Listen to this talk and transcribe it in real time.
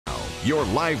Your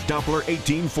live Doppler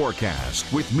 18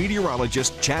 forecast with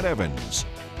meteorologist Chad Evans.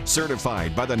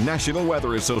 Certified by the National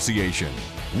Weather Association.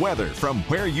 Weather from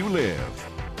where you live.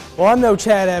 Well, I'm no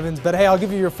Chad Evans, but hey, I'll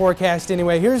give you your forecast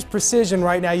anyway. Here's precision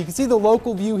right now. You can see the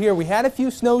local view here. We had a few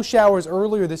snow showers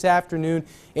earlier this afternoon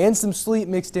and some sleet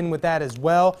mixed in with that as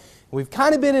well. We've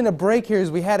kind of been in a break here as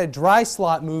we had a dry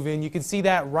slot move in. You can see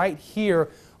that right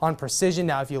here on precision.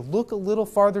 Now, if you look a little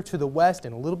farther to the west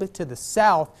and a little bit to the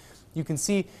south, you can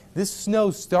see this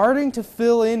snow starting to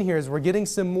fill in here as we're getting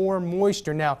some more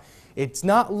moisture. Now, it's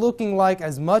not looking like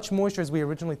as much moisture as we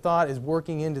originally thought is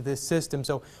working into this system.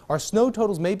 So our snow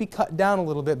totals may be cut down a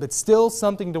little bit, but still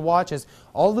something to watch as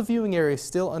all the viewing area is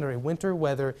still under a winter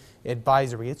weather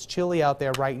advisory. It's chilly out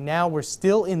there right now. We're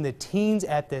still in the teens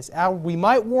at this hour. We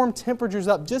might warm temperatures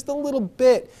up just a little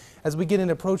bit as we get an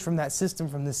approach from that system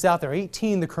from the south. They're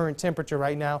 18 the current temperature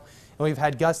right now. And we've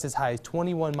had gusts as high as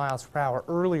 21 miles per hour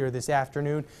earlier this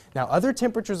afternoon. Now, other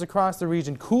temperatures across the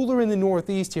region, cooler in the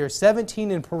northeast here, 17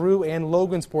 in Peru and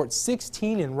Logansport,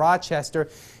 16 in Rochester.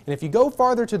 And if you go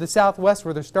farther to the southwest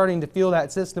where they're starting to feel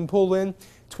that system pull in,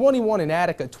 21 in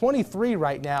Attica, 23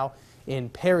 right now in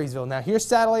Perrysville. Now, here's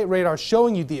satellite radar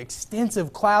showing you the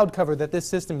extensive cloud cover that this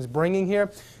system is bringing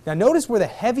here. Now, notice where the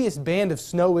heaviest band of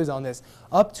snow is on this,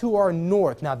 up to our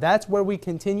north. Now, that's where we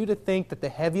continue to think that the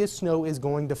heaviest snow is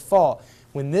going to fall.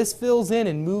 When this fills in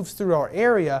and moves through our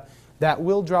area, that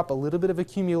will drop a little bit of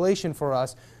accumulation for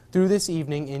us through this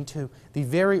evening into the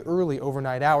very early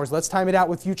overnight hours. Let's time it out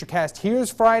with Futurecast. Here's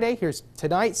Friday. Here's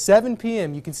tonight, 7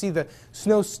 p.m. You can see the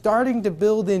snow starting to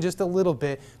build in just a little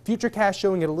bit. Futurecast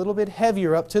showing it a little bit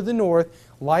heavier up to the north,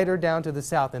 lighter down to the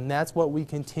south, and that's what we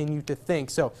continue to think.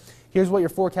 So here's what your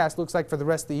forecast looks like for the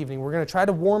rest of the evening. We're going to try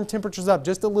to warm temperatures up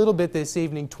just a little bit this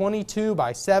evening. 22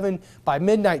 by 7, by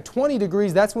midnight 20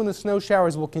 degrees. That's when the snow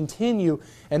showers will continue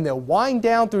and they'll wind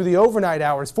down through the overnight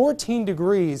hours. 14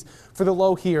 degrees for the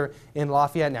low here in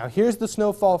Lafayette. Now here's the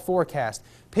snowfall forecast.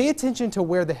 Pay attention to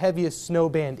where the heaviest snow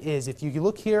band is. If you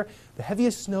look here, the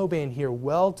heaviest snow band here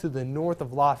well to the north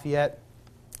of Lafayette.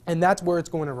 And that's where it's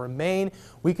going to remain.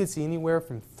 We could see anywhere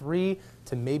from 3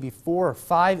 to maybe 4 or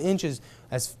 5 inches.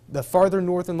 As the farther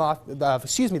north of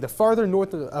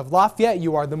Lafayette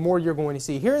you are, the more you're going to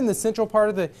see. Here in the central part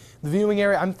of the viewing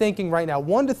area, I'm thinking right now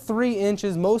 1 to 3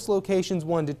 inches. Most locations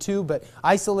 1 to 2, but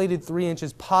isolated 3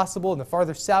 inches possible. And the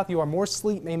farther south you are, more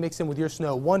sleet may mix in with your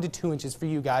snow. 1 to 2 inches for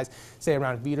you guys, say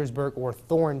around Petersburg or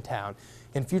Thorntown.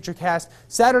 In Futurecast,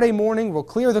 Saturday morning, we'll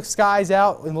clear the skies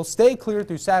out and we'll stay clear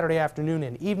through Saturday afternoon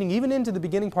and evening, even into the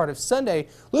beginning part of Sunday,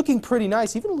 looking pretty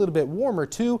nice, even a little bit warmer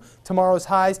too. Tomorrow's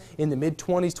highs in the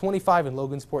mid-20s, 25 in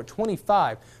Logansport,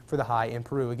 25 for the high in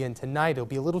Peru. Again, tonight it'll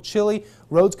be a little chilly.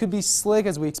 Roads could be slick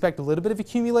as we expect a little bit of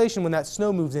accumulation when that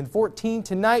snow moves in. 14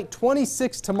 tonight,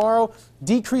 26 tomorrow,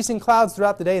 decreasing clouds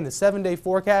throughout the day in the 7-day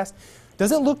forecast.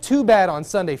 Doesn't look too bad on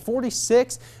Sunday,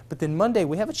 46, but then Monday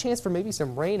we have a chance for maybe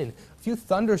some rain and a few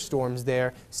thunderstorms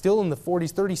there. Still in the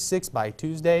 40s, 36 by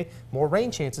Tuesday. More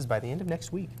rain chances by the end of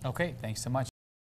next week. Okay, thanks so much.